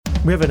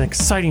We have an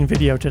exciting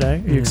video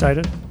today. Are you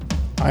excited?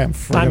 I am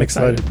freaking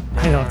excited.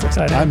 I know it's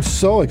exciting. I'm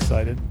so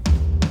excited.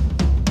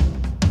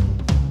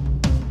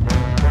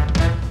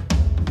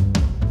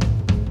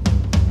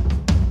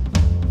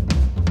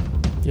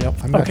 Yep.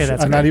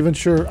 I'm not even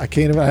sure. I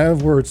can't even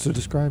have words to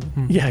describe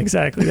it. Yeah,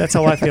 exactly. That's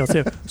how I feel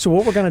too. So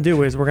what we're going to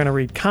do is we're going to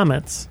read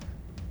comments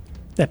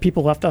that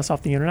people left us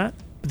off the internet.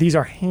 These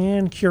are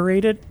hand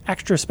curated,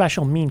 extra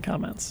special mean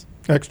comments.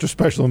 Extra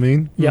special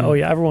mean? Yeah. Oh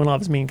yeah. Everyone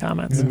loves mean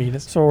comments. The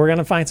meanest. So we're going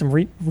to find some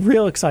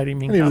real exciting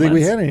mean I didn't comments.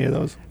 even think we had any of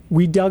those.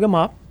 We dug them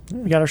up.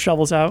 We got our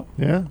shovels out.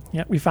 Yeah.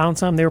 Yeah. We found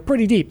some. They were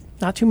pretty deep.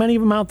 Not too many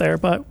of them out there,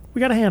 but we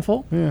got a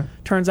handful. Yeah.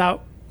 Turns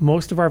out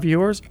most of our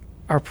viewers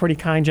are pretty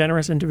kind,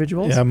 generous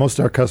individuals. Yeah, most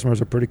of our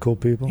customers are pretty cool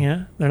people.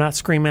 Yeah. They're not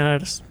screaming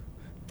at us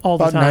all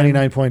About the time.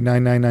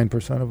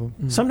 99.999% of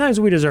them. Sometimes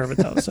we deserve it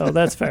though, so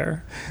that's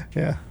fair.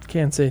 Yeah.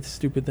 Can't say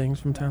stupid things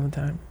from time to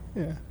time.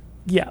 Yeah.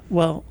 Yeah.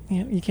 Well,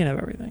 you can't have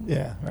everything.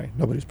 Yeah, right.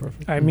 Nobody's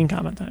perfect. All right. Mean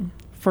comment time.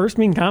 First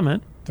mean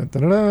comment. Dun,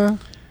 dun, dun, dun.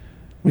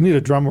 We need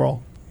a drum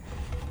roll.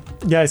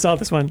 Yeah, I saw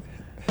this one.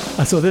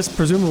 So this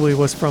presumably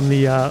was from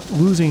the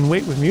losing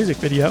weight with music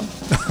video.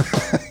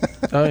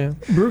 Oh, yeah.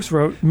 Bruce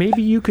wrote,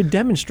 maybe you could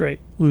demonstrate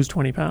lose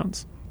 20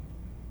 pounds.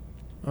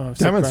 Oh,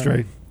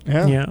 Demonstrate.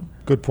 Yeah. Yeah.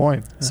 Good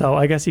point. So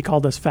I guess he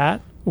called us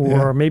fat, or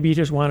Yeah. maybe he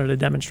just wanted a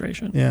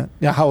demonstration. Yeah.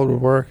 Yeah, how it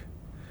would work.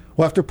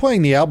 Well, after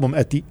playing the album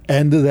at the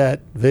end of that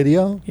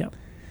video, Yeah.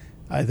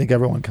 I think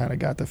everyone kind of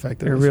got the fact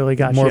that It it was really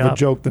got more you of a up.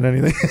 joke than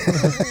anything.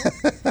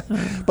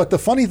 But the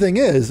funny thing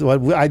is,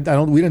 we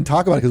didn't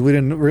talk about it because we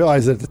didn't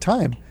realize it at the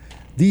time.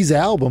 These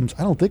albums,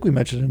 I don't think we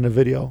mentioned it in the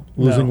video,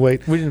 Losing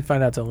Weight. We didn't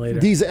find out till later.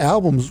 These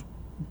albums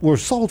were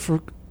sold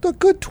for a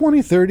good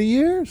 20, 30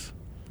 years.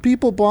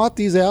 People bought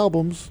these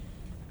albums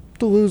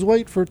to lose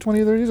weight for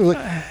 20, 30 years.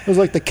 It was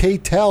like the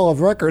K-Tel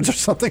of records or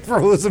something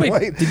for losing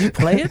weight. Did you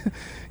play it?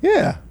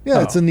 Yeah,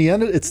 it's in the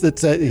end. It's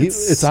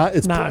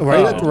not-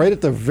 right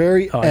at the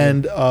very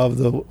end of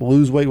the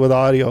Lose Weight with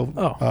Audio.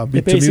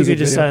 It basically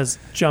just says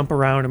jump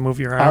around and move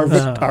your our arms.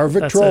 our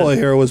That's Victrola it.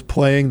 here was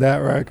playing that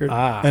record,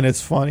 and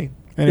it's funny.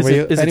 Anyway,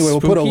 Is it we'll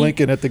put a spooky? link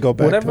in it to go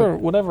back to.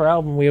 Whatever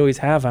album we always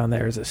have on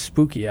there is a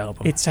spooky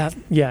album. It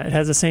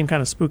has the same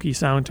kind of spooky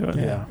sound to it.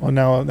 Yeah. Well,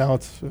 now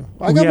it's.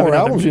 I We got have more another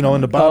albums,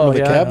 in the bottom of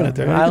the cabinet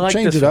there. You I can like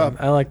change this it up.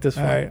 one. I like this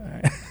All one.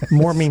 right.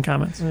 More mean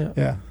comments.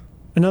 Yeah.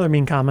 Another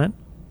mean comment.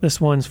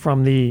 This one's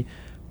from the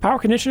Power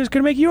Conditioners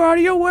Could Make Your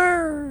Audio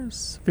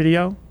Worse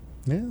video.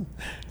 Yeah.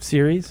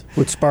 Series.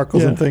 With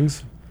sparkles Yeah. and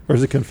things, or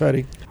is it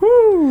confetti?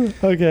 Woo!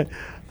 Okay.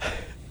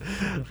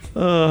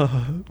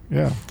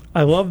 Yeah.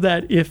 I love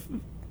that if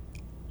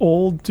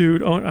old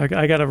dude...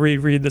 I got to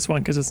reread this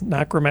one because it's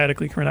not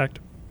grammatically correct.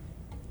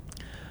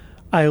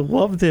 I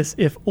love this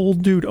if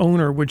old dude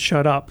owner would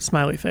shut up,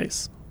 smiley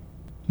face.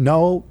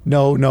 No.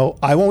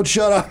 I won't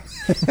shut up.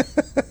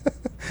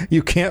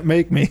 You can't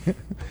make me.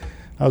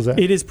 How's that?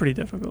 It is pretty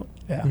difficult.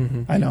 Yeah,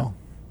 I know.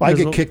 Well, I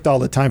There's get kicked all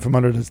the time from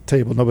under the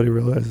table. Nobody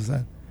realizes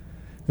that.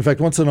 In fact,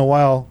 once in a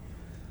while,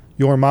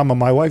 your mama,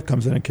 my wife,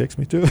 comes in and kicks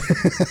me too.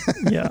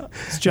 Yeah,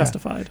 it's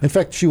justified. In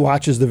fact, she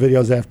watches the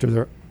videos after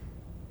they're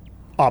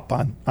up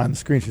on the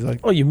screen. She's like,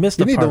 Oh, you missed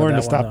you a need part to of learn to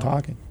that stop one, though.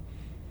 talking.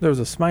 There was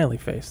a smiley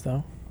face,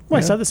 though. Well,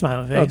 I Yeah. saw the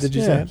smiley face. Oh, did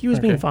you say it? He was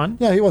being Okay. fun.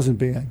 Yeah, he wasn't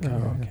being.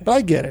 okay. But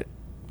I get it.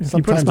 If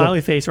you put a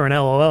smiley face or an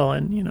LOL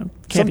and,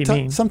 can't be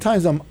mean.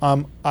 Sometimes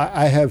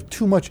I have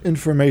too much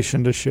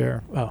information to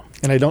share, Oh,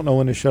 and I don't know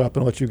when to shut up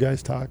and let you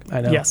guys talk.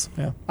 I know. Yes.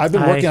 Yeah, I've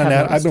been I working on have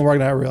that. I've noticed. been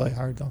working on that really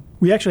hard though.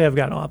 We actually have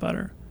gotten a lot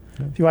better.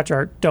 If you watch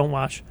don't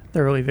watch the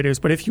early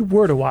videos, but if you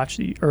were to watch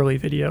the early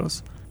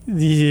videos,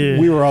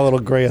 We were all a little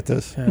gray at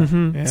this.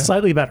 Yeah.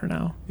 slightly better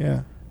now.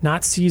 Yeah,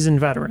 Not seasoned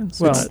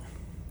veterans. Well, but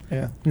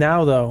yeah.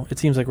 now, though, it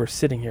seems like we're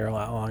sitting here a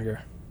lot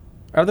longer.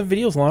 Are the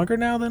videos longer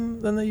now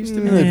than they used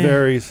to be? It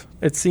varies.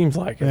 It seems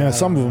like it. Yeah, I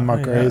some don't of them know.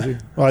 are crazy.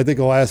 Well, I think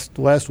the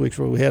last week's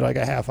we had like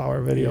a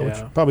half-hour video,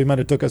 Yeah. which probably meant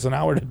it took us an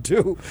hour to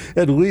do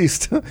at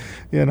least.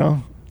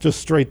 Just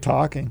straight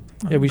talking.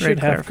 Yeah, we Great should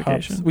have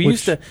clarification. cups.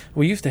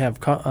 We used to have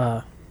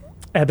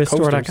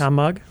Abbastore.com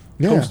mug.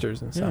 Yeah.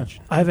 coasters and Yeah. such.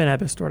 I have an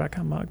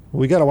Abbastore.com mug.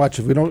 We got to watch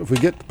if we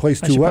get the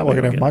place I too should wet, we're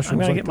probably gonna have go get it.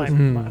 mushrooms. I'm gonna like get my. this.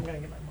 I'm gonna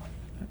get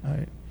my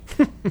mug.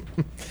 All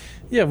right.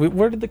 Yeah,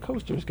 where did the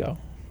coasters go?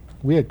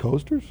 We had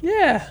coasters.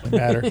 Yeah, Doesn't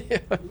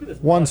matter.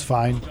 One's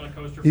fine.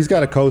 He's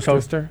got a coaster.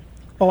 coaster.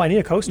 Oh, I need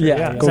a coaster. Yeah, Yeah,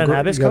 yeah. is that an Go-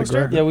 Abbas you gotta coaster?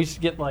 grab Yeah, we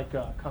should get like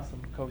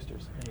custom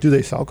coasters. Do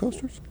they sell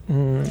coasters? We I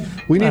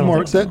need don't more.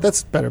 think so.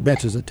 That's better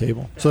benches at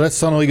table. So that's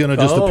suddenly going to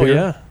just oh appear.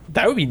 yeah,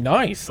 that would be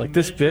nice. Like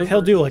this big.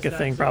 He'll do like a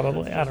thing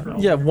probably. I don't know.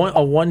 Yeah,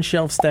 a one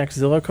shelf stacked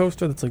Zilla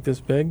coaster that's like this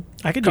big.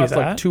 I could do Costs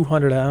that. like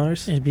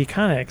 $200. It'd be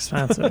kind of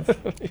expensive.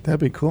 That'd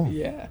be cool.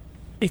 Yeah.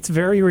 It's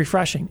very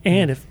refreshing.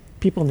 And if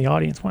people in the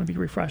audience want to be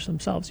refreshed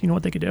themselves, you know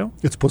what they could do?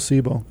 It's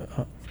placebo.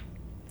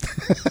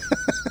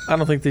 I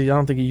don't think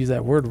you use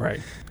that word right.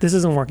 This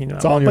isn't working now.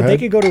 all in your But they head.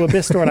 could go to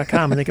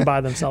abyssstore.com and they could buy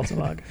themselves a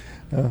mug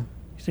Yeah.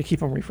 to keep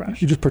them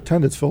refreshed. You just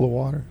pretend it's full of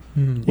water.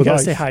 You with got to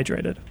ice. stay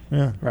hydrated.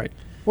 Yeah. Right.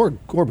 Or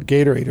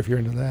Gatorade if you're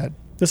into that.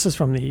 This is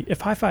from the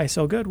 "If hi-fi is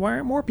so good, why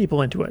aren't more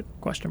people into it?"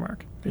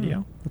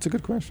 video. That's a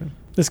good question.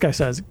 This guy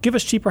says, "Give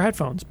us cheaper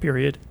headphones.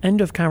 Period. End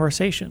of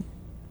conversation."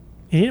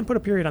 He didn't put a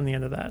period on the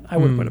end of that. I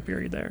would have put a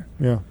period there.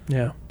 Yeah.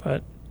 Yeah.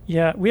 But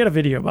yeah, we had a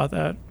video about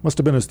that. Must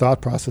have been his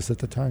thought process at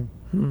the time.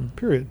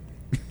 Period.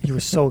 He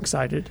was so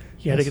excited.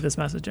 He had to Yes. get this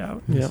message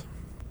out. Yeah.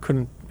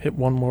 Couldn't hit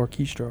one more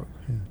keystroke.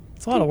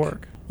 It's a lot of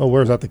work. Oh,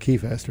 wears out the key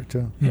faster,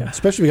 too. Yeah.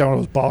 Especially if you got one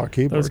of those baller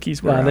keyboards. Those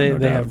keys were They no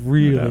doubt. have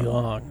really No doubt.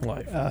 long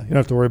life. You don't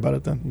have to worry about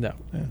it then. No.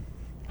 Yeah.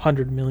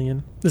 100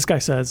 million. This guy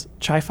says,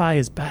 "Chi-Fi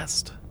is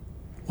best.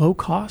 Low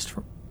cost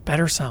for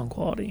better sound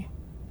quality."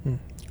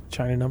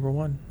 China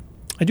 #1.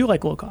 I do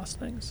like low cost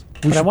things,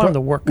 We but I should want pro- them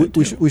to work we, good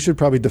we too. should, we should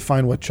probably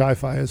define what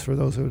chi-fi is for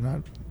those who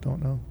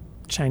don't know.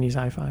 Chinese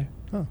hi-fi.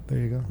 Oh, there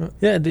you go.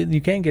 Yeah,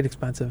 you can get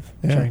expensive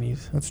Yeah.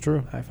 Chinese That's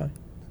true. hi-fi.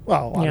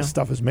 Well, a lot Yeah. of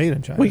stuff is made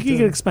in China. Well, you can too.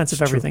 get expensive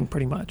It's true. everything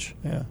pretty much.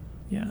 Yeah.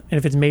 Yeah. And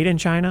if it's made in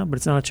China, but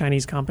it's not a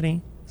Chinese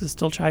company, is it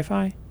still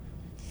Chi-Fi?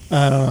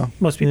 I don't know.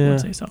 Most people Yeah.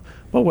 would say so.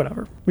 But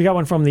whatever. We got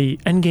one from the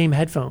Endgame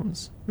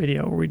headphones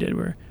video where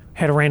we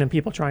had random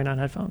people trying on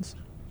headphones.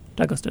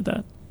 Douglas did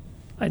that.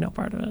 I know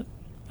part of it.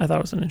 I thought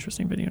it was an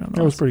interesting video.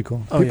 That was pretty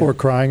cool. Oh, People yeah. were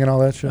crying and all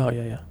that shit. Oh,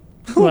 yeah, yeah.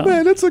 Oh, Well-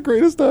 man, that's the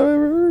greatest I've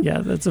ever heard. Yeah,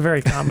 that's a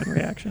very common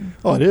reaction.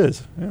 Oh, it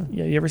is. Yeah.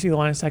 Yeah, you ever see the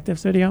Linus Tech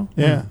Tips video?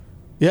 Yeah.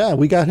 Yeah,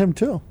 we got him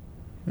too.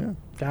 Yeah.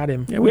 Got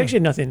him. Yeah, we actually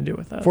had nothing to do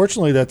with that.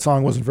 Fortunately, that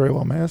song wasn't very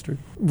well mastered.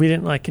 We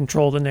didn't like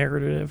control the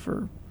narrative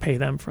or pay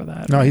them for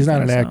that. No, or he's not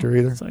anything, an actor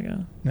either. It's like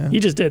Yeah. he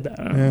just did that.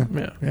 I don't Yeah. know.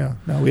 Yeah. Yeah.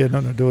 No, we had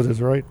nothing to do with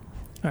his right.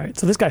 All right,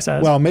 so this guy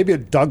says, Well, maybe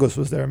Douglas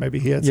was there. Maybe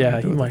he had something Yeah,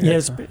 to do he with might it.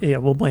 have. yes, yeah,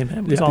 we'll blame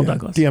him. It's Yeah. all Yeah.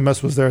 Douglas.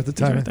 DMS was there at the He's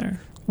time. right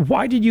there.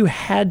 Why did you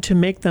had to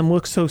make them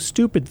look so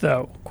stupid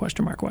though?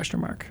 Question mark,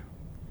 question mark.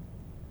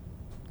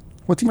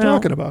 What's he Well-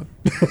 talking about?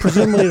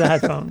 Presumably the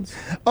headphones.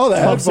 Oh, the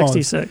headphones.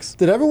 1266.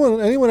 Did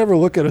anyone ever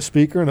look at a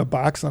speaker in a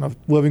box on a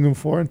living room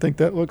floor and think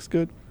that looks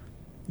good?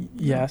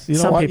 Yes. You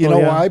know Some why? people,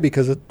 yeah. Why?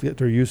 Because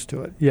they're used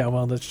to it. Yeah,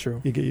 well, that's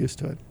true. You get used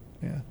to it.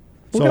 Yeah.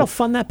 Look So- how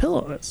fun that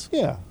pillow is.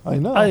 Yeah, I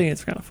know. I think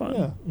it's kind of fun.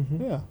 Yeah,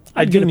 yeah.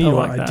 I'd I get do a need pillow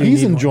one. like I that. do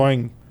He's need one.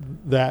 enjoying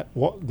the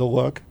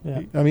look.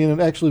 Yeah. I mean, it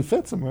actually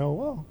fits him real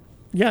well.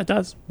 Yeah, it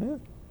does. Yeah,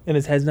 And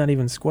his head's not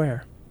even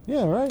square.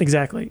 yeah, right.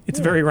 Exactly. It's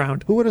Yeah. very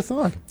round. Who would have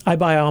thought? I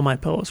buy all my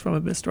pillows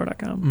from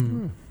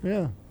abyssstore.com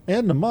Yeah,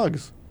 and the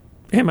mugs.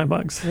 and my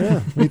mugs. Yeah,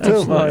 me too.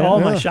 Absolutely. All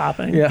yeah. my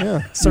shopping. Yeah.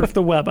 Yeah. Surf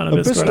the web on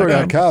abyssstore.com.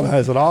 Abyssstore.com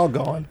has it all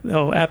going.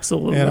 Oh,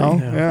 absolutely. You know,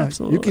 Yeah, yeah.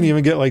 absolutely. You can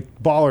even get like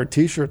baller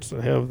T-shirts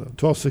that have the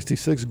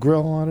 1266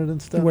 grill on it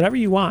and stuff. Whatever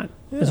you want.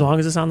 As Yeah. long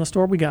as it's on the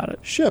store, we got it.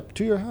 Shipped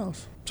to your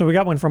house. So we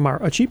got one from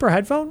a cheaper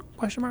headphone,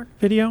 question mark,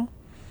 video.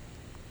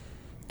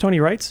 Tony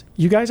writes,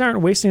 "You guys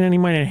aren't wasting any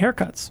money on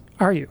haircuts,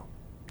 are you?"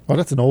 Oh,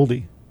 that's an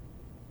oldie.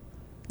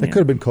 That Yeah. could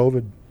have been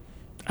COVID.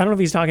 I don't know if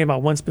he's talking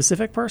about one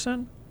specific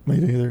person, Me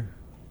neither.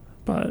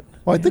 but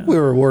Well, I think we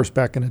were worse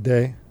back in the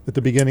day at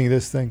the beginning of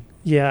this thing.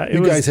 yeah, it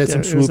You was, guys had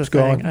some it was a swoops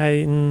going.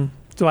 thing.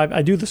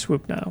 I do the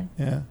swoop now.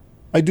 Yeah.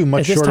 I do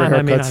much At this shorter time,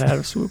 I may not haircuts. have had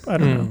a swoop. I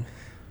don't know.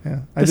 Yeah.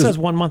 This says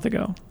 1 month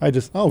ago. Oh, A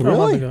month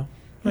really? ago.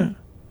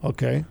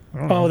 Okay. I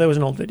don't know. Oh, that was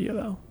an old video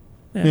though.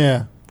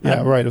 Yeah.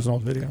 Yeah, I- right. It was an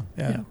old video.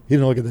 Yeah. Yeah. He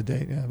didn't look at the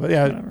date. Yeah. But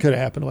yeah, Whatever. it could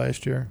have happened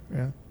last year.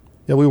 Yeah.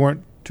 Yeah, we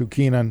weren't too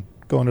keen on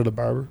going to the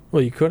barber.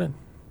 Well, you couldn't.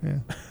 Yeah.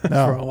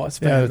 For all No. us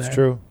Yeah, spending that's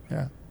there. true.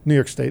 Yeah. New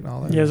York State and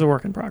all that. Yeah, it was a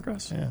work in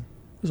progress. Yeah. It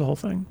was a whole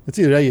thing. It's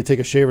either that or you take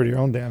a shaver to your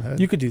own damn head.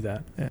 You could do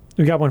that.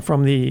 We got one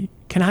from the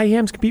 "Can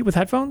IEMs compete with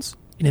headphones?"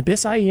 in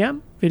Abyss IEM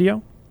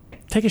video.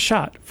 Take a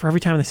shot for every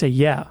time they say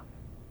 "yeah."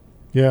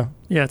 yeah.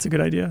 Yeah, it's a good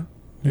idea.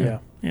 Yeah. Yeah.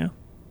 Yeah.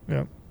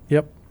 Yep.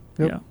 Yep.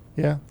 Yeah.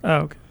 Yeah. Oh,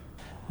 okay.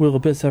 Will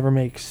Abyss ever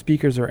make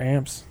speakers or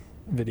amps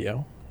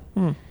video?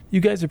 Hmm. You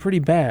guys are pretty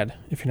bad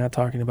if you're not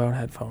talking about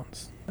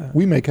headphones.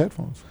 We make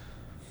headphones.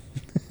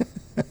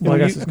 Well, I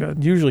guess you- it's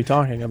good. Usually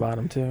talking about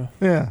them too.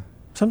 Yeah.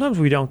 Sometimes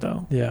we don't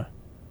though. Yeah.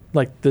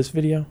 Like this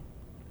video.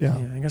 Yeah.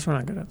 Yeah, I guess we're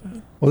not good at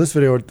that. Well, this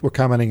video, we're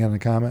commenting on the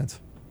comments,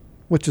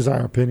 which is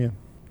our opinion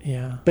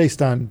Yeah.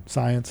 based on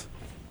science.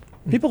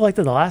 People liked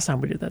it the last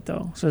time we did that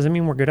though. So does it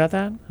mean we're good at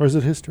that? Or is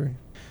it history?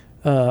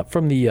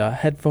 From the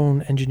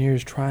Headphone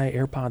Engineers Try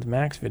AirPods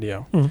Max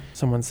video,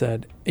 someone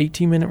said,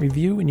 18-minute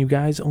review and you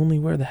guys only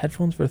wear the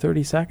headphones for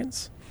 30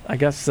 seconds? I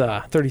guess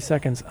 30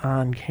 seconds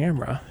on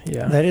camera.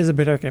 Yeah. That is a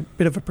bit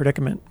of a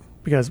predicament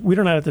because we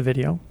don't edit the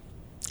video.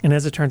 And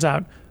as it turns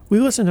out, we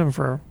listened to them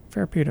for a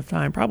fair period of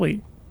time,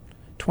 probably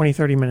 20,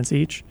 30 minutes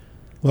each.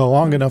 Well,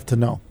 long enough to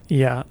know.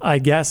 Yeah, I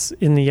guess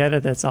in the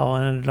edit that's all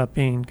it ended up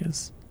being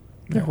because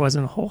there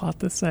wasn't a whole lot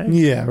to say.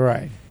 Yeah,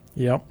 right.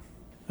 Yep.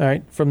 All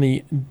right. From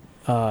the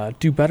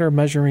Do Better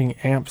Measuring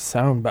Amps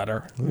Sound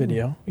Better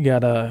video, we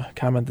got a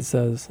comment that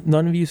says,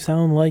 none of you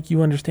sound like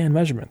you understand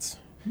measurements.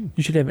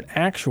 You should have an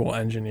actual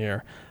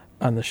engineer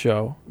on the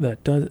show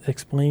that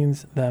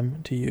explains them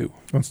to you.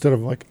 Instead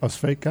of like us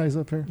fake guys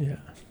up here. Yeah.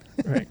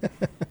 Right.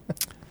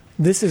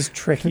 This is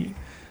tricky.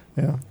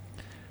 Yeah.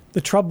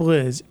 The trouble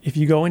is, if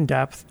you go in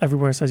depth,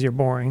 everyone says you're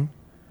boring,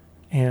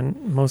 and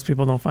most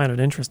people don't find it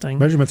interesting.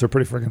 Measurements are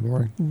pretty freaking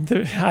boring.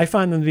 I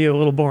find them to be a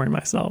little boring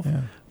myself.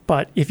 Yeah.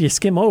 But if you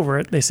skim over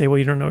it, they say, well,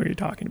 you don't know what you're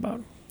talking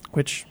about.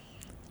 which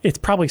it's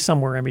probably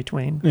somewhere in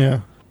between.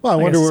 Yeah. Well, I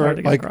I wonder guess it's where, hard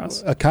to get like,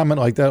 across. a comment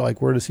like that,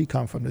 like, where does he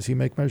come from? Does he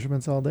make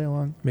measurements all day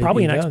long? Maybe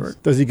Probably he an does.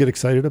 expert. Does he get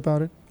excited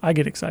about it? I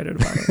get excited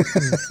about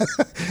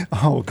it.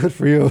 Oh, good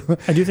for you.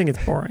 I do think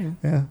it's boring.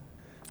 Yeah.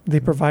 They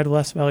provide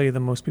less value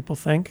than most people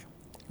think,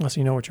 unless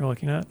you know what you're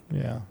looking at.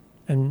 Yeah.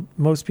 And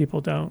most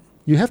people don't.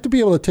 You have to be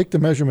able to take the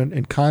measurement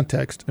in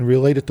context and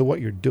relate it to what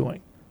you're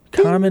doing.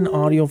 Common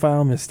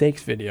audiophile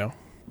mistakes video.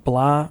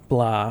 Blah,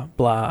 blah,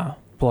 blah,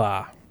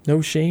 blah.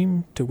 No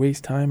shame to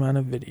waste time on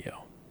a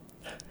video.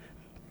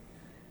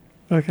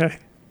 Okay.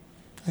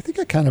 I think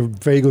I kind of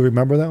vaguely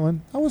remember that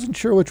one. I wasn't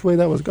sure which way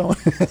that was going.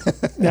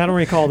 I don't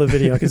recall the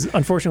video because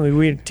unfortunately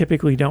we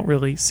typically don't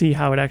really see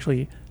how it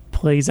actually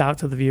plays out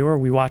to the viewer.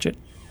 We watch it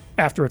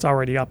after it's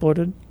already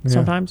uploaded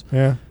sometimes.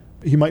 Yeah.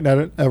 You might not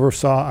have ever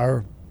saw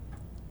our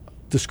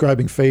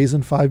describing phase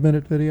in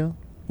 5-minute video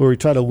where we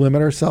try to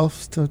limit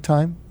ourselves to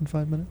time in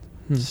 5 minutes.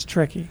 It's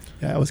tricky.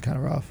 Yeah, it was kind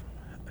of rough.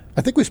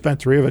 I think we spent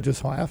 3 of it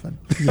just laughing.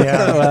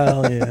 Yeah.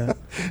 Well, yeah.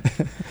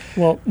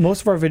 Well,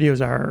 most of our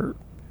videos are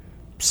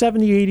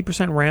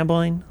 70-80%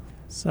 rambling.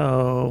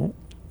 So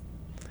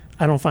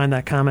I don't find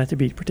that comment to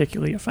be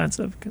particularly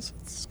offensive because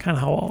it's kind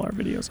of how all our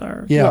videos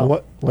are. Yeah,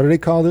 Well- what do they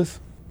call this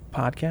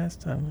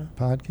Podcast? I don't know.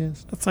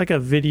 podcast? It's like a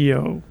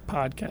video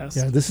podcast.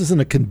 Yeah, this isn't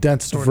a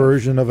condensed Sort of.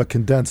 version of a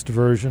condensed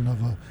version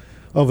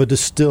of a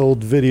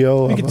distilled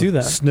video. We of could a do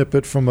that.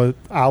 Snippet from an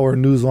hour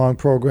news long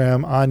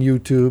program on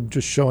YouTube,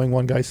 just showing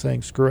one guy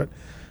saying "screw it."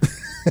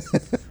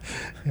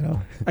 You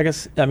know, I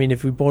guess, I mean,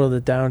 if we boiled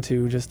it down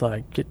to just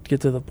like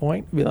get to the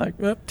point, be like,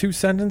 2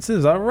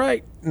 sentences. All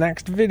right,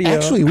 next video.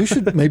 actually,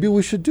 maybe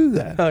we should do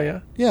that. Oh,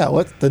 yeah. Yeah,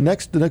 what the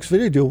next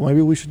video do?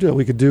 Maybe we should do it.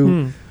 We could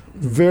do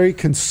very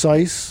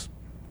concise,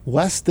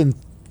 less than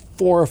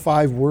 4 or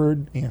 5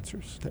 word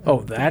answers. Oh,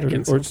 that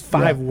again. So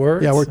 5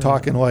 words? Yeah, we're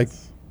talking like,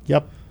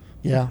 yep,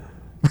 yeah.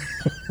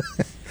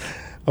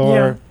 Or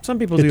Yeah, some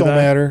people it do don't that.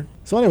 matter.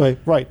 So anyway,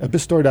 right,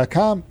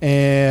 abyssstory.com.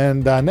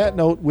 And on that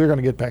note, we're going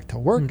to get back to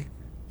work.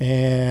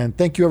 And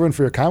thank you, everyone,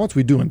 for your comments.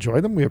 We do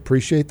enjoy them. We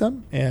appreciate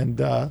them. And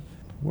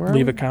where are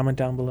Leave we? a comment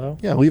down below.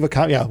 Yeah,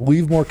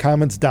 leave more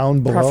comments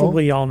down below.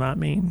 Preferably all not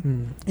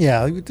mean.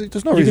 Yeah,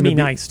 there's no You reason can to be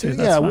nice, too.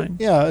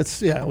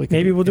 That's yeah, fine. we can,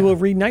 Maybe we'll do yeah. a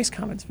read nice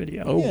comments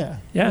video. Oh.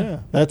 Yeah,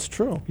 that's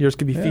true. Yours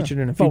could be Yeah. featured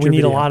in a future But we need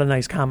video. a lot of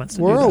nice comments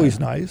to We're do that. always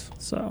nice,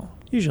 So,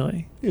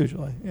 usually.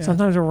 usually. Yeah.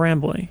 Sometimes we're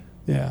rambly.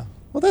 Yeah.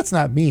 Well, that's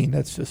not mean.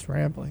 That's just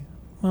rambling.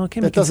 Well, it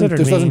can That be considered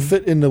doesn't mean.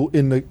 fit in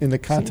the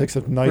context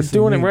of nice. We're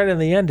doing it and mean. right in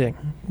the ending.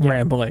 Yeah.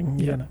 Rambling.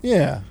 Yeah. Yeah.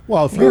 Yeah.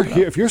 Well, if you're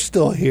here, if you're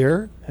still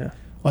here, Yeah.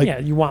 like Yeah,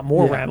 you want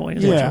more Yeah. rambling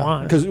is what you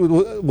want. because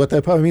what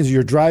that probably means is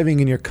you're driving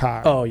in your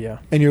car. Oh, yeah.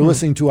 And you're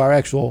listening to our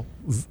actual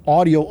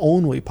audio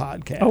only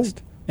podcast. Oh.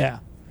 Yeah.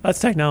 That's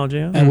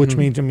technology. Huh? And which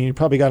means, you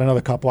probably got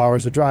another couple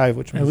hours to drive,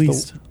 which At means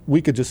least. we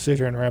could just sit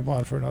here and ramble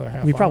on for another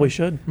half We hour. probably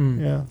should.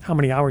 Yeah. How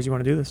many hours you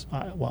want to do this?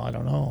 Well, I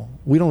don't know.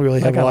 We don't really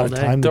I have a got lot all of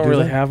day. time to Don't do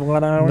really that. have a lot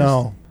of hours.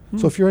 No.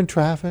 So if you're in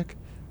traffic,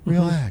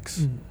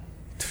 relax.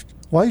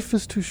 Life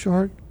is too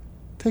short.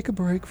 Take a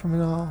break from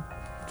it all.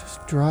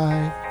 Just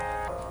drive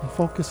and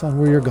focus on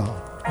where you're going.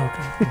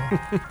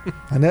 Okay.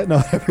 On that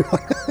note,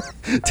 everyone,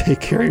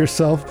 take care of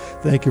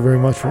yourself. Thank you very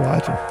much for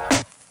watching.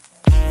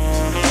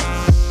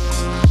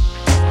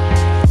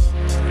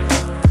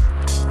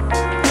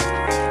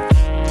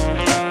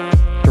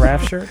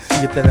 Giraffe shirts?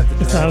 You get that at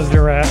the It's not a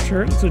giraffe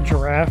shirt. It's a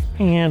giraffe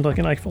and like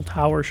an Eiffel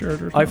Tower shirt or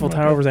something. Eiffel like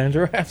Towers that. and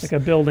giraffes. Like a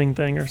building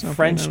thing or something.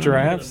 French I don't know.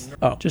 giraffes.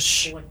 Oh. Just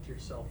shh. Select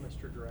yourself,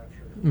 Mr. Giraffe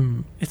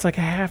Shirt. It's like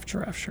a half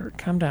giraffe shirt.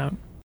 Calm down.